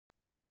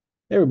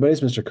Hey everybody,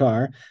 it's Mr.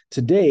 Carr.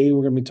 Today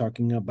we're going to be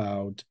talking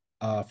about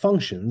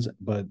functions,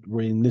 but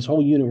in this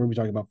whole unit, we're going to be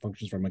talking about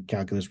functions from a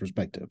calculus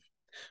perspective.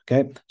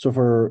 Okay, so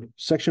for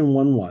section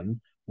 1.1,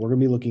 we're going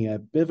to be looking at a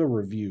bit of a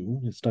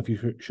review. It's stuff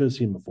you should have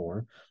seen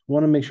before. We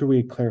want to make sure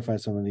we clarify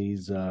some of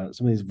these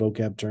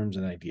vocab terms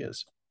and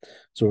ideas.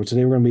 So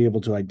today we're going to be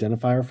able to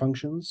identify our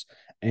functions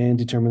and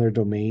determine their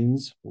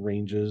domains,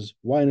 ranges,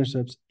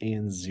 y-intercepts,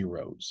 and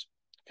zeros.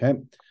 Okay,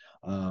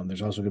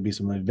 there's also going to be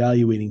some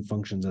evaluating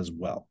functions as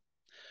well.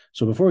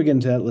 So before we get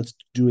into that, let's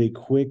do a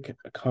quick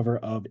cover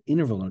of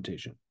interval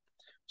notation.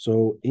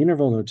 So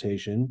interval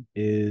notation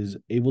is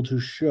able to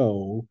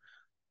show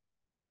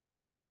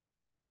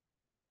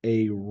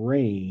a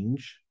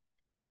range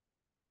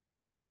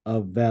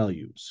of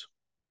values,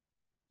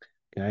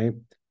 okay,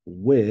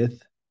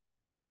 with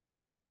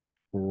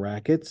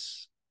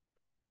brackets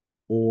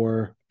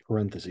or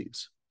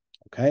parentheses,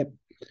 okay?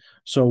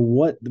 So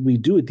what we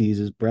do with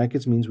these is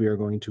brackets means we are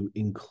going to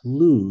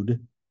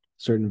include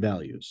certain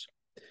values.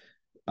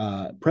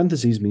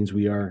 Parentheses means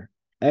we are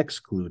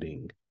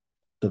excluding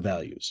the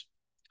values.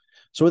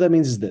 So what that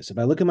means is this. If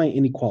I look at my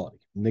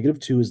inequality,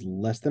 -2 is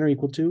less than or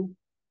equal to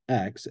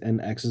x, and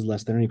x is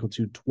less than or equal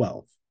to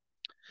 12.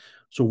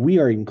 So we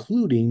are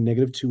including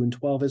 -2 and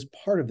 12 as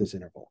part of this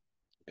interval,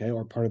 okay,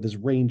 or part of this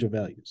range of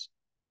values.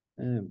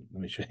 Let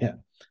me show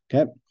you.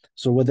 Okay,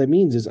 so what that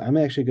means is I'm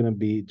actually going to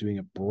be doing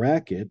a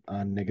bracket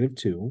on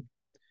 -2,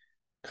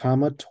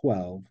 comma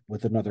 12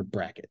 with another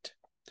bracket.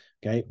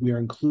 Okay, we are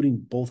including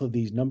both of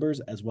these numbers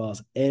as well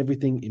as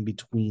everything in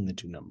between the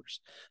two numbers.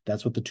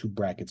 That's what the two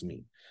brackets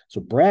mean. So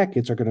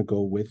brackets are going to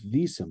go with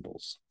these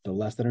symbols, the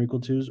less than or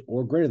equal to's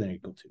or greater than or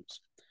equal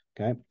to's.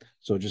 Okay,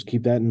 so just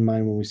keep that in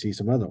mind when we see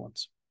some other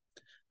ones.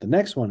 The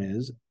next one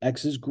is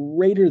x is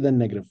greater than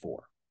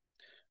 -4.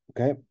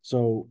 Okay,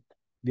 so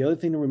the other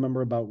thing to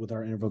remember about with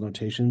our interval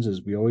notations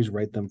is we always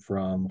write them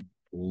from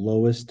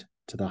lowest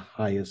to the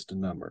highest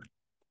number.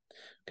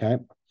 Okay,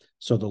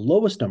 so the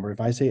lowest number, if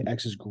I say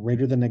x is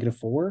greater than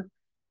 -4,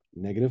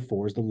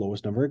 -4 is the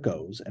lowest number it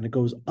goes, and it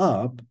goes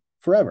up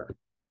forever.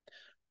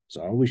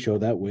 So we show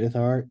that with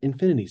our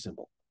infinity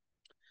symbol.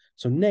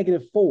 So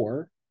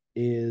 -4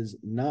 is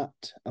not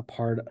a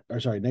part, or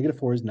sorry,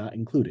 -4 is not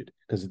included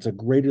because it's a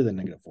greater than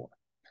 -4.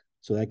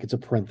 So that gets a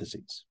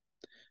parentheses.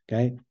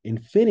 Okay,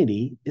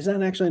 infinity is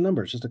not actually a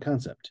number, it's just a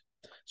concept.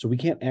 So we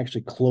can't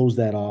actually close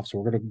that off. So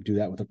we're going to do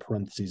that with a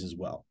parentheses as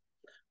well.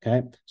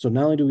 Okay, so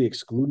not only do we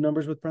exclude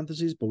numbers with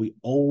parentheses, but we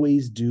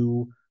always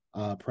do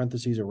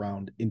parentheses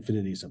around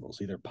infinity symbols,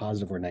 either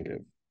positive or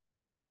negative.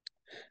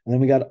 And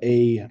then we got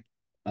a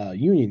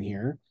union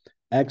here.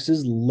 X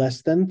is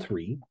less than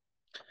 3.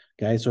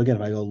 Okay, so again,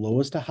 if I go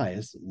lowest to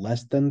highest,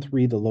 less than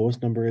 3, the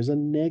lowest number is a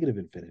negative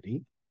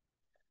infinity,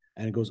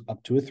 and it goes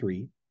up to a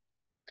 3.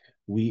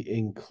 We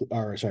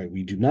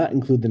do not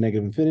include the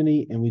negative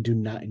infinity, and we do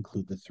not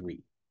include the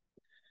 3.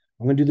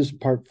 I'm going to do this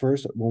part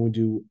first. When we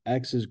do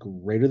x is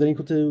greater than or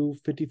equal to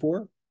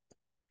 54,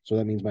 so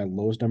that means my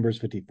lowest number is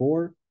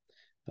 54.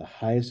 The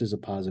highest is a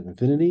positive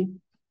infinity.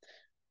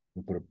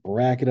 We put a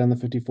bracket on the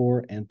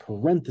 54 and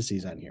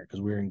parentheses on here because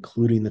we're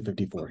including the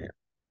 54 here.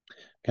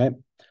 Okay.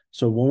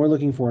 So when we're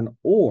looking for an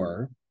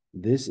or,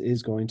 this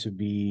is going to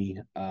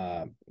be,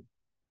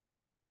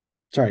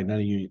 sorry, not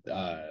a union.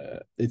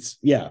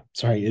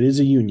 It is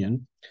a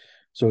union.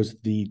 So it's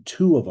the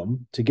two of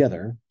them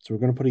together. So we're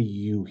going to put a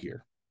U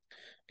here.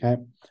 Okay.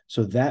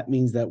 So that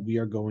means that we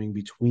are going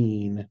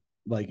between,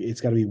 like, it's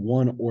got to be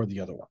one or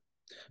the other one.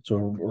 So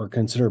we're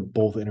consider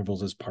both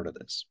intervals as part of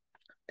this.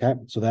 Okay.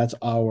 So that's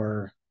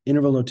our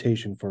interval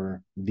notation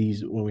for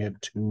these when we have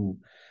two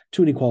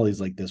inequalities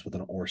like this with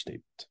an or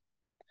statement.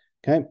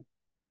 Okay.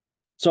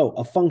 So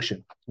a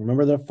function,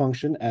 remember that a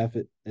function f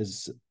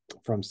is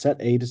from set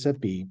A to set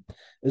B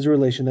is a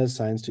relation that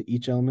assigns to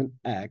each element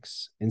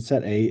x in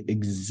set A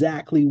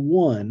exactly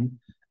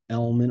one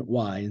element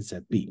y in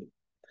set B.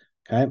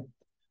 Okay.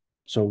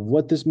 So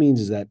what this means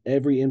is that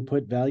every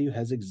input value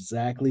has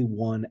exactly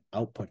one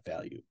output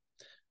value.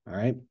 All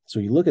right.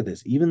 So you look at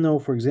this, even though,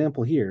 for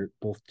example, here,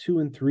 both 2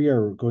 and 3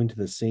 are going to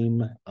the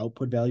same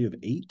output value of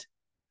 8,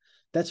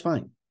 that's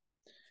fine.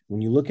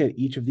 When you look at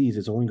each of these,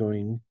 it's only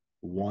going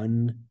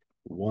 1,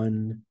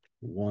 1,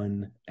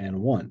 1,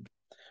 and 1.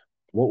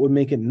 What would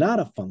make it not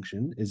a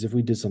function is if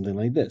we did something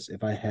like this.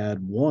 If I had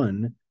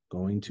 1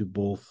 going to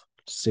both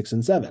 6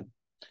 and 7,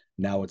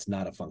 now it's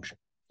not a function.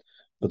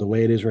 But the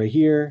way it is right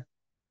here,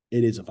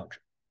 it is a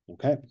function.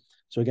 Okay.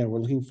 So again, we're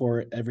looking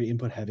for every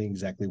input having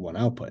exactly one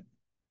output.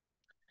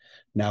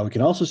 Now we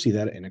can also see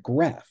that in a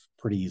graph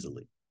pretty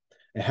easily.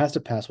 It has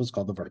to pass what's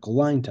called the vertical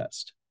line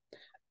test.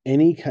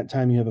 Any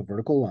time you have a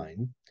vertical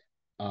line,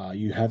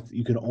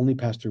 you can only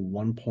pass through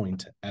one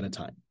point at a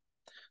time.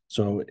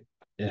 So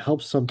it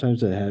helps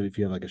sometimes to have, if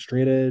you have like a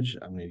straight edge,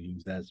 I'm going to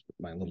use that as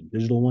my little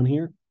digital one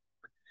here.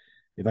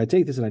 If I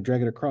take this and I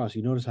drag it across,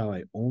 you notice how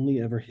I only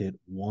ever hit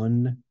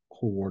one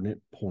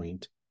coordinate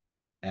point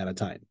at a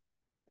time.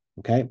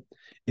 Okay.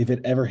 If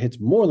it ever hits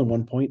more than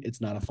one point, it's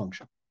not a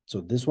function.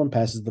 So this one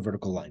passes the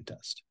vertical line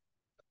test.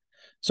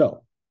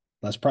 So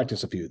let's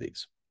practice a few of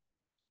these.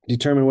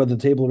 Determine whether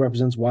the table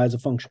represents y as a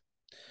function.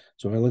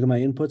 So if I look at my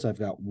inputs, I've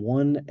got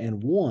 1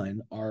 and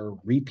 1 are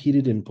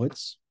repeated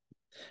inputs,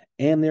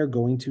 and they're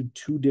going to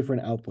two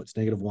different outputs,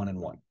 -1 and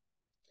 1.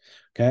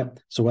 Okay,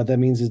 so what that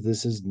means is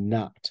this is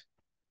not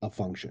a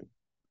function.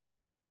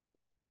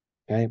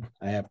 Okay,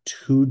 I have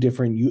two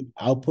different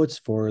outputs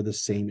for the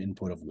same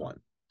input of 1.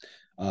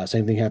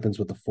 Same thing happens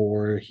with the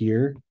 4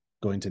 here,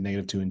 going to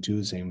 -2 and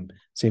 2,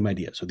 same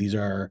idea. So these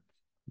are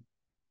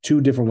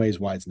two different ways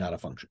why it's not a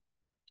function.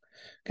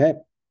 Okay,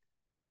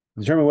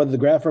 determine whether the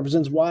graph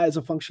represents y as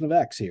a function of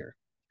x here.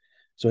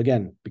 So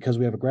again, because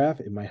we have a graph,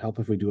 it might help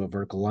if we do a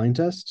vertical line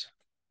test.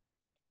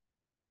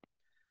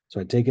 So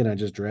I take it and I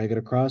just drag it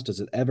across. Does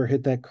it ever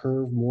hit that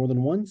curve more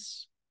than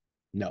once?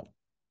 No.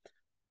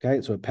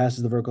 Okay, so it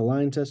passes the vertical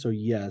line test. So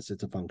yes,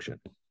 it's a function.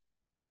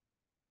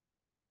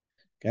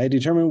 Okay,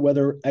 determine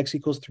whether x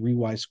equals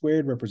 3y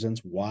squared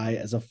represents y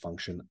as a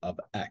function of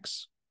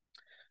x.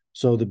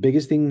 So the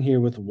biggest thing here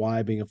with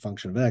y being a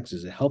function of x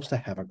is it helps to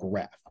have a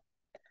graph.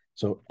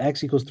 So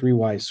x equals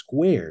 3y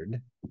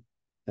squared,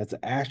 that's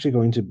actually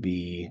going to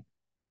be,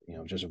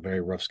 just a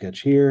very rough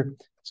sketch here.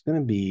 It's going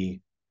to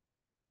be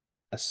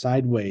a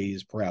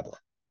sideways parabola.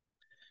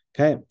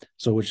 Okay,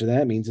 so which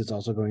that means it's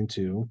also going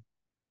to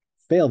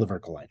fail the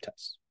vertical line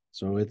test.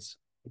 So it's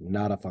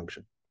not a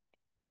function.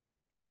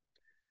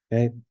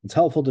 Okay, it's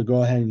helpful to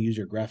go ahead and use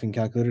your graphing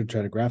calculator to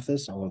try to graph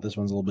this, although this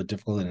one's a little bit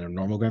difficult than a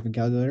normal graphing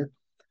calculator.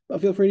 But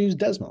feel free to use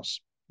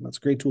Desmos. That's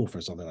a great tool for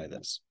something like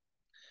this.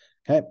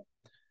 Okay,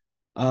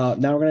 now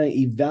we're going to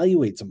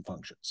evaluate some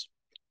functions.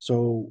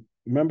 So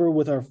remember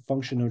with our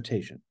function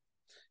notation,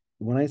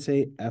 when I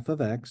say f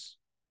of x,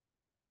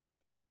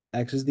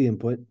 x is the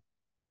input,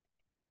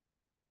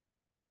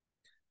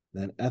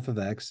 then f of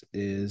x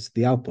is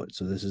the output.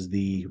 So this is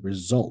the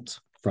result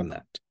from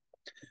that.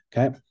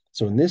 Okay,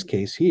 so in this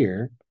case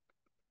here,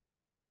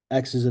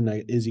 x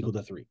is equal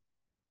to 3.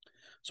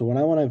 So when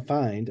I want to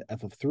find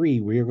f of 3,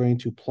 we are going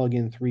to plug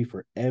in 3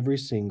 for every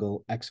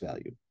single x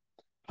value.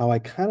 How I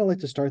kind of like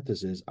to start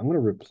this is I'm going to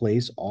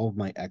replace all of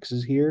my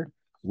x's here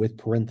with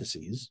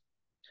parentheses.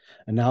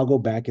 And now I'll go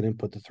back and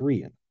put the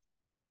 3 in.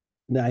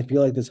 Now I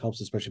feel like this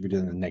helps, especially if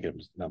you're doing the negative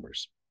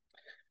numbers.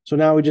 So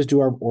now we just do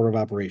our order of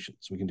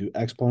operations. We can do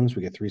exponents.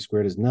 We get 3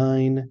 squared is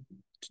 9.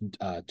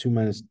 2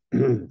 minus,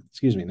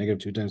 excuse me,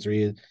 -2 times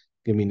 3 is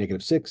give me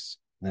 -6,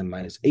 then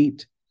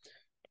 -8.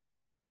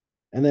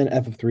 And then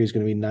f of 3 is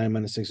going to be 9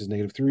 minus 6 is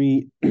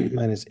 -3,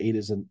 minus 8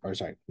 is,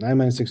 9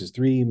 minus 6 is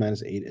 3,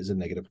 minus 8 is a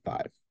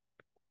 -5.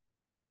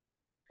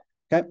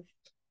 Okay.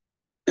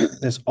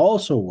 This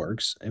also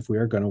works if we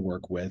are going to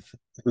work with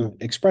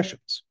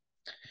expressions.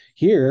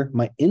 Here,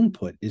 my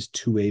input is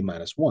 2a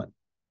minus 1.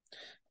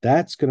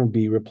 That's going to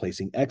be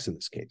replacing x in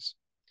this case.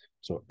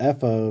 So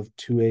f of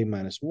 2a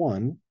minus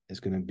 1 is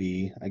going to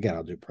be, again,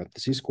 I'll do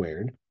parentheses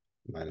squared,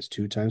 minus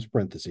 2 times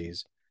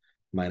parentheses,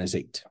 minus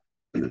 8.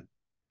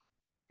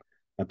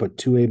 I put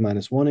 2a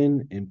minus 1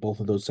 in both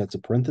of those sets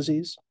of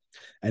parentheses,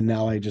 and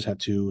now I just have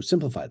to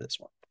simplify this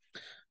one.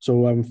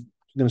 So I'm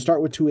going to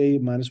start with 2a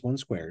minus 1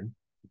 squared.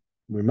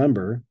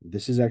 Remember,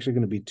 this is actually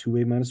going to be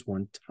 2a minus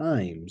 1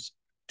 times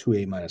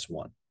 2a minus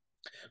 1.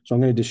 So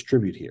I'm going to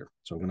distribute here.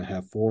 So I'm going to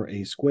have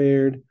 4a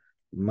squared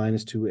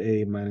minus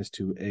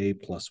 2a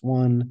plus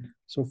 1.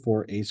 So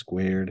 4a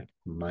squared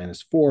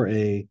minus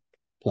 4a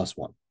plus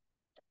 1.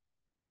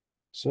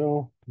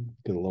 So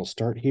get a little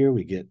start here.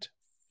 We get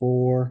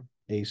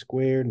 4a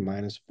squared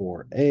minus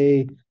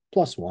 4a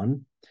plus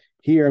 1.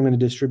 Here I'm going to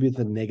distribute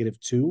the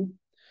 -2.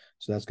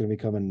 So that's going to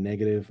become a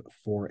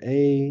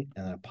 -4a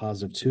and a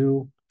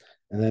 +2,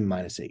 and then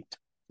 -8.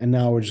 And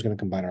now we're just going to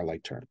combine our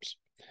like terms.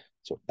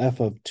 So f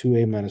of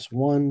 2a minus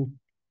 1,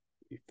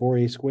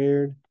 4a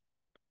squared.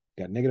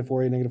 Got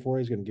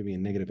 -4a is going to give me a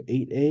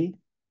 -8a.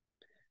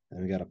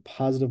 And we got a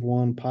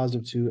 +1,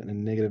 +2, and a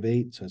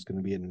 -8. So it's going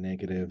to be a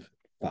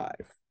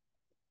 -5.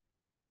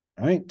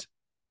 All right.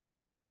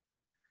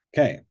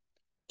 Okay.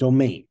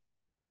 Domain.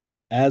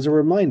 As a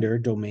reminder,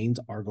 domains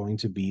are going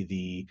to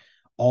be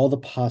all the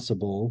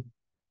possible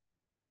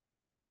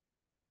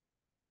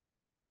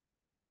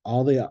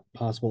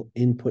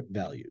input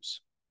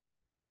values.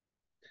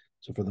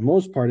 So for the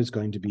most part, it's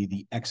going to be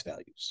the x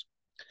values.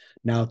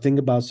 Now think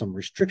about some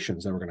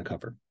restrictions that we're going to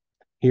cover.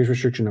 Here's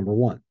restriction number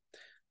 1.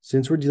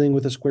 Since we're dealing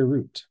with a square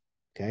root,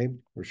 okay,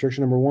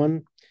 restriction number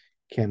 1,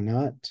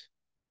 cannot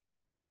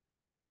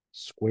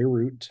square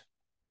root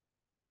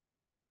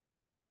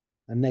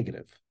a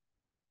negative.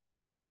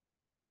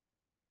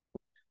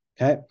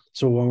 Okay,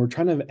 so when we're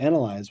trying to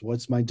analyze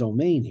what's my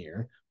domain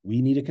here,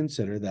 we need to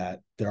consider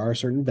that there are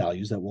certain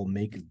values that will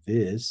make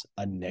this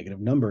a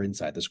negative number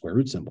inside the square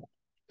root symbol.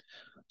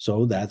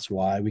 So that's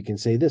why we can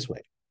say this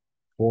way,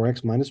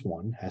 4x minus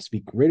 1 has to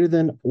be greater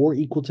than or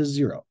equal to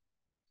 0.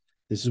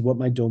 This is what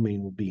my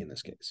domain will be in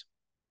this case.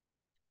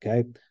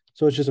 Okay,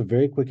 so it's just a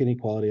very quick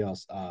inequality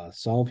I'll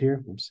solve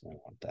here. Oops, I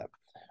don't want that.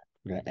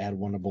 I'm going to add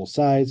 1 to both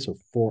sides. So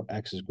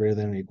 4x is greater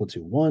than or equal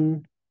to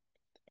 1.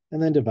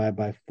 And then divide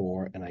by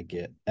 4, and I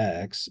get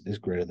x is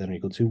greater than or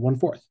equal to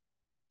 1/4.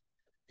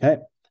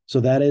 Okay, so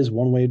that is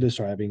one way of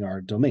describing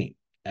our domain.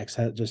 x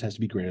just has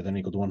to be greater than or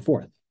equal to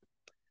 1/4.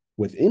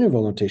 With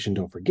interval notation,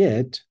 don't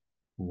forget,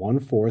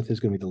 1/4 is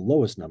going to be the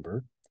lowest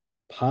number.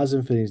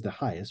 Positive infinity is the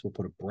highest. We'll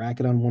put a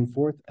bracket on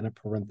 1/4 and a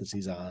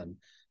parentheses on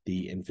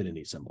the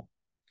infinity symbol.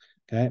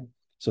 Okay,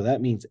 so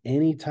that means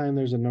anytime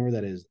there's a number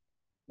that is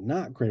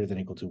not greater than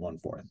or equal to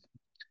 1/4.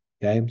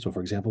 Okay, so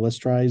for example, let's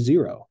try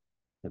 0.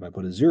 If I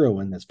put a 0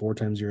 in, that's 4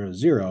 times 0 is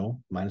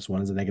 0, minus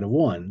 1 is a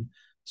 -1.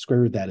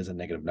 Square root that is a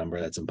negative number.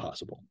 That's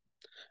impossible.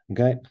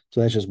 Okay, so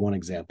that's just one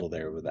example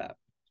there with that.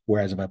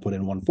 Whereas if I put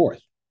in 1/4,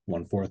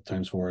 1/4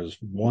 times 4 is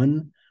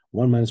 1,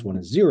 1 minus 1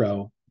 is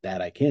 0,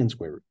 that I can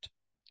square root.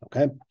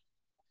 Okay,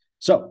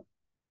 so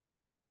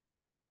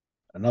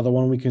another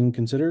one we can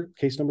consider,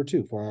 case number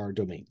 2 for our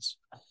domains.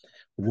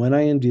 When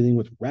I am dealing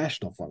with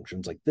rational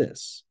functions like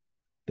this,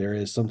 there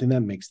is something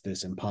that makes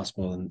this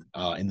impossible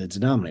in the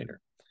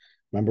denominator.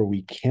 Remember,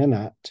 we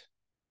cannot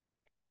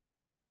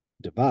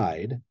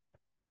divide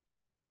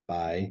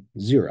by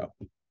 0.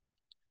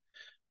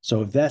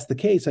 So if that's the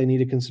case, I need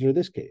to consider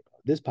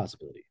this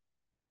possibility.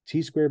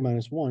 T squared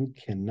minus 1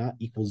 cannot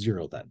equal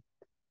 0 then.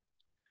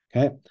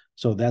 Okay,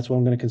 so that's what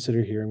I'm going to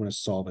consider here. I'm going to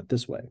solve it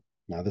this way.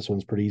 Now, this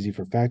one's pretty easy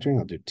for factoring.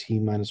 I'll do t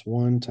minus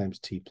 1 times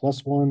t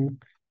plus 1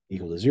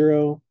 equal to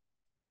 0.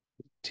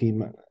 T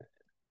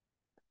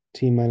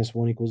minus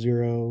 1 equals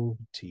 0.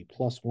 T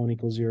plus 1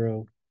 equals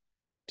 0.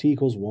 T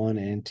equals 1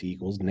 and t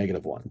equals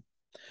 -1.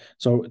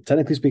 So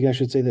technically speaking, I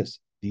should say this.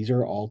 These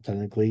are all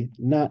technically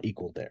not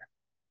equal there.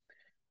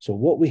 So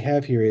what we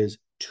have here is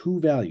two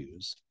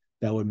values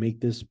that would make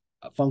this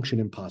function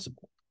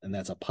impossible, and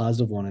that's a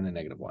 +1 and a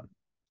 -1.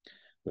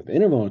 With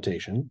interval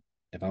notation,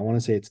 if I want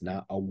to say it's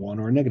not a 1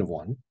 or a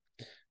 -1,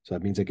 so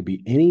that means it could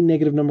be any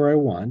negative number I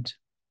want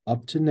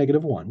up to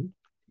 -1.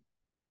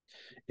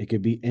 It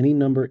could be any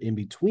number in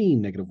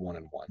between -1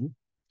 and 1,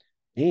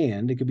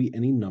 and it could be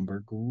any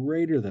number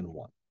greater than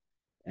 1.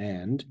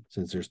 And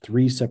since there's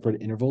 3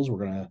 separate intervals,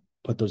 we're going to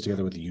put those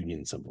together with the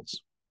union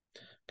symbols.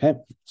 Okay,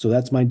 so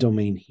that's my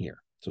domain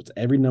here. So it's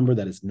every number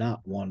that is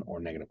not 1 or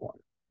 -1.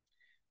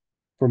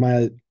 For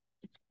my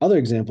other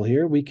example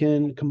here, we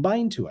can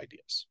combine two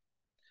ideas.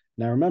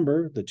 Now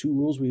remember, the two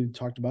rules we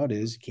talked about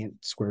is you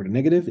can't square root a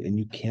negative and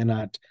you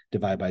cannot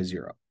divide by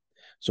 0.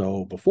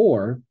 So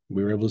before,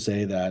 we were able to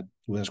say that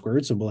with a square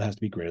root symbol, it has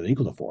to be greater than or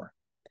equal to 4.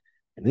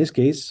 In this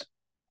case,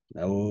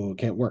 no, it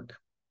can't work.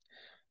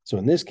 So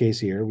in this case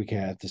here, we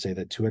have to say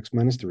that 2x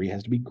minus 3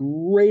 has to be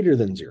greater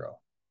than 0.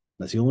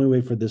 That's the only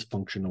way for this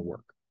function to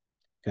work.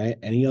 Okay,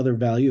 any other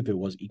value, if it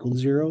was equal to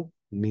 0,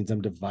 it means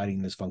I'm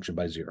dividing this function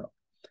by 0.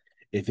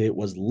 If it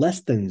was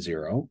less than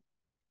 0,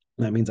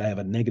 that means I have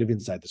a negative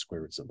inside the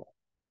square root symbol.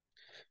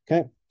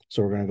 Okay,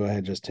 so we're going to go ahead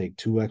and just take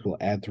 2x, we'll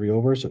add 3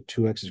 over, so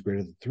 2x is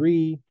greater than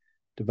 3,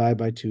 divide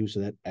by 2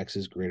 so that x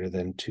is greater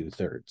than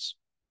 2/3.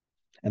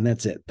 And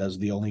that's it. Those are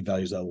the only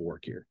values that will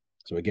work here.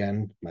 So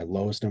again, my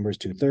lowest number is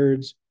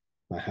 2/3,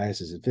 my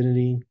highest is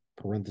infinity,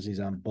 parentheses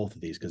on both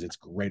of these because it's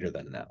greater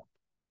than now.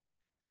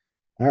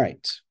 All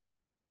right,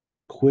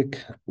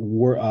 quick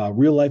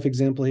real life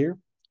example here.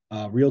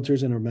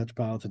 Realtors in a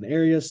metropolitan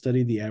area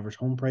study the average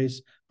home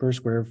price per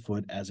square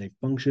foot as a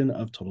function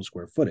of total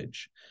square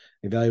footage.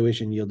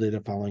 Evaluation yielded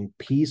a following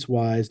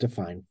piecewise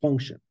defined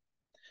function.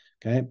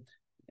 Okay,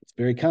 it's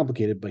very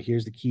complicated, but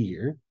here's the key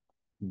here.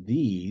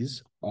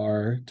 These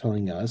are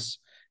telling us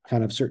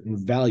kind of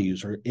certain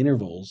values or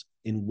intervals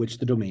in which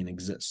the domain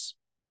exists.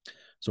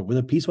 So with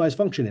a piecewise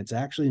function, it's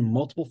actually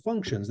multiple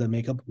functions that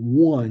make up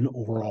one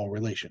overall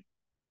relation.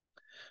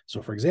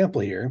 So for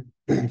example here,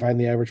 find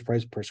the average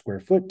price per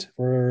square foot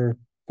for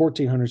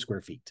 1,400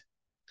 square feet.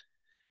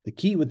 The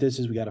key with this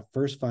is we got to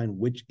first find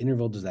which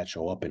interval does that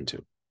show up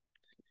into.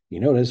 You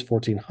notice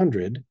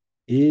 1,400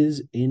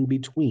 is in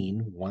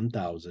between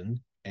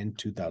 1,000 and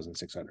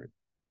 2,600.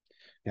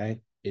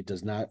 Okay, it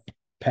does not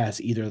pass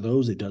either of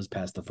those. It does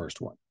pass the first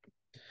one.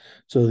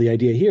 So the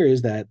idea here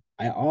is that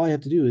all I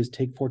have to do is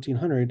take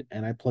 1,400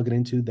 and I plug it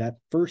into that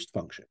first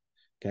function.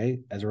 Okay,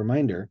 as a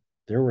reminder,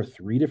 there were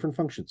 3 different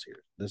functions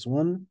here. This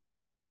one,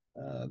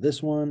 and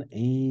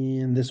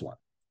this one.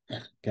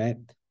 Okay,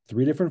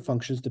 3 different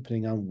functions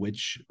depending on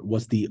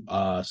what's the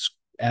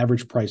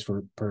average price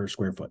per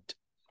square foot.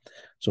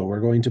 So we're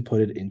going to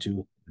put it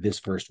into this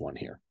first one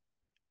here.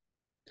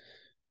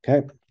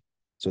 Okay,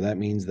 so that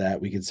means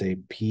that we could say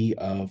P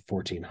of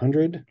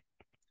 1,400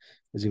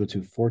 is equal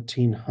to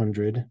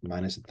 1,400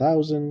 minus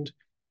 1,000,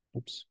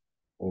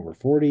 over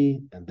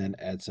 40, and then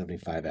add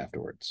 75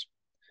 afterwards.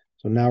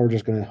 So now we're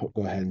just going to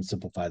go ahead and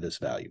simplify this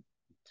value.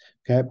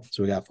 Okay,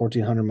 so we got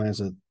 1,400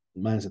 minus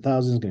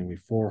 1,000 is going to be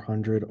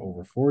 400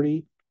 over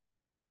 40.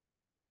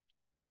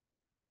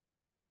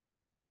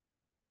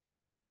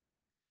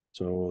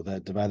 So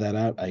that divide that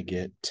out, I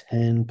get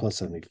 10 plus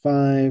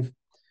 75.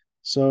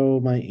 So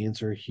my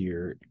answer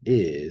here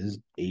is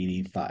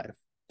 85.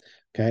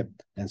 Okay,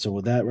 and so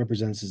what that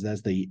represents is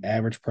that's the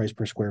average price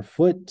per square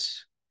foot.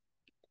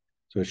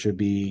 So it should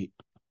be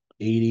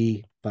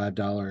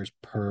 $85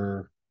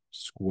 per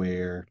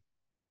square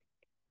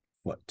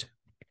foot.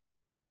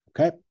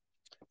 Okay,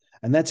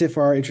 and that's it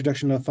for our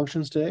introduction to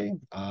functions today.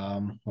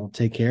 Well,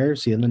 take care.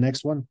 See you in the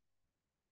next one.